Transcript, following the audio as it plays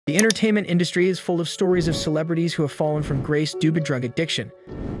The entertainment industry is full of stories of celebrities who have fallen from grace due to drug addiction.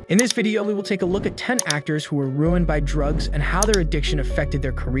 In this video, we will take a look at 10 actors who were ruined by drugs and how their addiction affected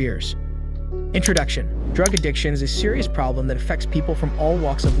their careers. Introduction. Drug addiction is a serious problem that affects people from all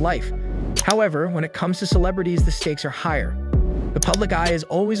walks of life. However, when it comes to celebrities, the stakes are higher. The public eye is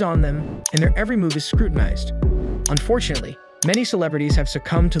always on them, and their every move is scrutinized. Unfortunately, many celebrities have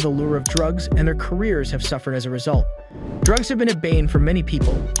succumbed to the lure of drugs, and their careers have suffered as a result. Drugs have been a bane for many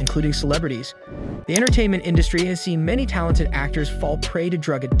people, including celebrities. The entertainment industry has seen many talented actors fall prey to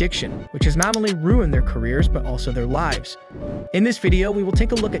drug addiction, which has not only ruined their careers but also their lives. In this video, we will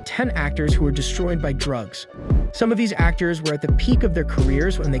take a look at 10 actors who were destroyed by drugs. Some of these actors were at the peak of their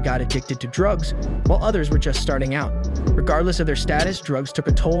careers when they got addicted to drugs, while others were just starting out. Regardless of their status, drugs took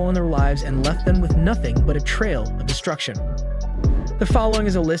a toll on their lives and left them with nothing but a trail of destruction. The following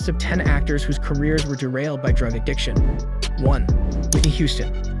is a list of 10 actors whose careers were derailed by drug addiction. 1. Whitney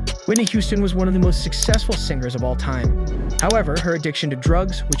Houston. Whitney Houston was one of the most successful singers of all time. However, her addiction to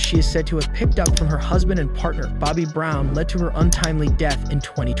drugs, which she is said to have picked up from her husband and partner, Bobby Brown, led to her untimely death in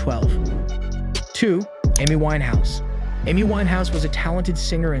 2012. 2. Amy Winehouse. Amy Winehouse was a talented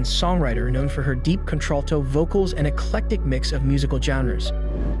singer and songwriter known for her deep contralto vocals and eclectic mix of musical genres.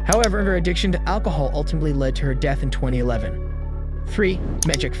 However, her addiction to alcohol ultimately led to her death in 2011. 3.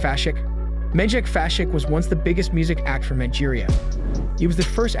 Mejek Fashik. Mejek Fashik was once the biggest music act from Nigeria. He was the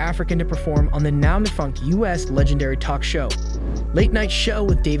first African to perform on the now-defunct U.S. legendary talk show, Late Night Show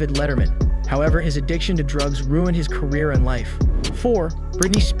with David Letterman. However, his addiction to drugs ruined his career and life. 4.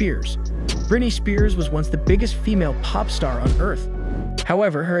 Britney Spears. Britney Spears was once the biggest female pop star on earth.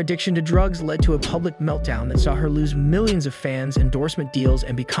 However, her addiction to drugs led to a public meltdown that saw her lose millions of fans, endorsement deals,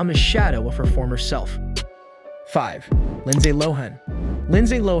 and become a shadow of her former self. 5. Lindsay Lohan.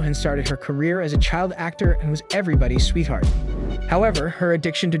 Lindsay Lohan started her career as a child actor and was everybody's sweetheart. However, her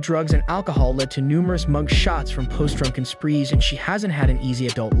addiction to drugs and alcohol led to numerous mug shots from post-drunken sprees, and she hasn't had an easy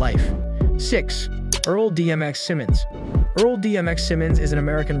adult life. 6. Earl DMX Simmons. Earl DMX Simmons is an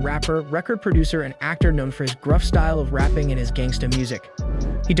American rapper, record producer, and actor known for his gruff style of rapping and his gangsta music.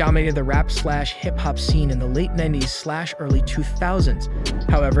 He dominated the rap/hip-hop scene in the late 90s/early 2000s.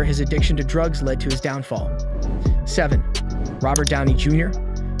 However, his addiction to drugs led to his downfall. 7. Robert Downey Jr.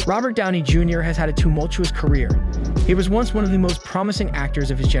 Robert Downey Jr. has had a tumultuous career. He was once one of the most promising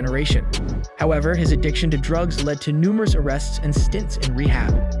actors of his generation. However, his addiction to drugs led to numerous arrests and stints in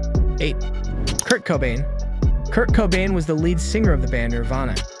rehab. 8. Kurt Cobain. Kurt Cobain was the lead singer of the band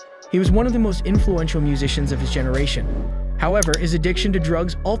Nirvana. He was one of the most influential musicians of his generation. However, his addiction to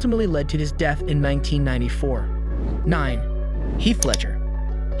drugs ultimately led to his death in 1994. 9. Heath Ledger.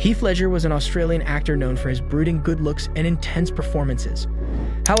 Heath Ledger was an Australian actor known for his brooding good looks and intense performances.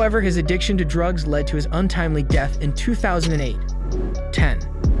 However, his addiction to drugs led to his untimely death in 2008. 10.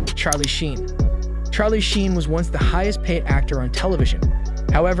 Charlie Sheen. Charlie Sheen was once the highest-paid actor on television.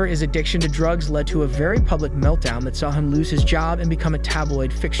 However, his addiction to drugs led to a very public meltdown that saw him lose his job and become a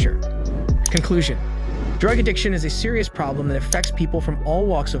tabloid fixture. Conclusion. Drug addiction is a serious problem that affects people from all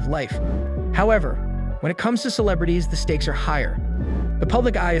walks of life. However, when it comes to celebrities, the stakes are higher. The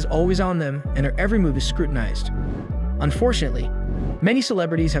public eye is always on them, and their every move is scrutinized. Unfortunately, many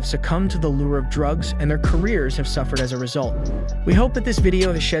celebrities have succumbed to the lure of drugs, and their careers have suffered as a result. We hope that this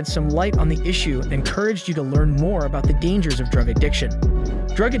video has shed some light on the issue and encouraged you to learn more about the dangers of drug addiction.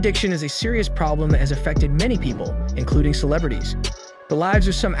 Drug addiction is a serious problem that has affected many people, including celebrities. The lives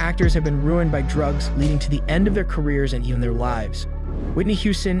of some actors have been ruined by drugs, leading to the end of their careers and even their lives. Whitney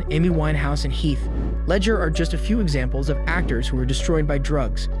Houston, Amy Winehouse, and Heath Ledger are just a few examples of actors who were destroyed by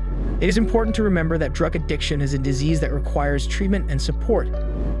drugs. It is important to remember that drug addiction is a disease that requires treatment and support.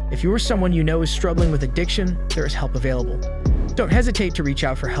 If you or someone you know is struggling with addiction, there is help available. Don't hesitate to reach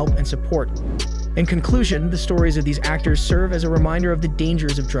out for help and support. In conclusion, the stories of these actors serve as a reminder of the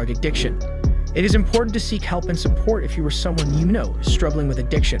dangers of drug addiction. It is important to seek help and support if you or someone you know is struggling with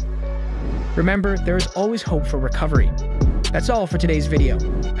addiction. Remember, there is always hope for recovery. That's all for today's video.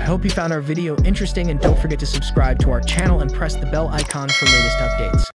 I hope you found our video interesting, and don't forget to subscribe to our channel and press the bell icon for latest updates.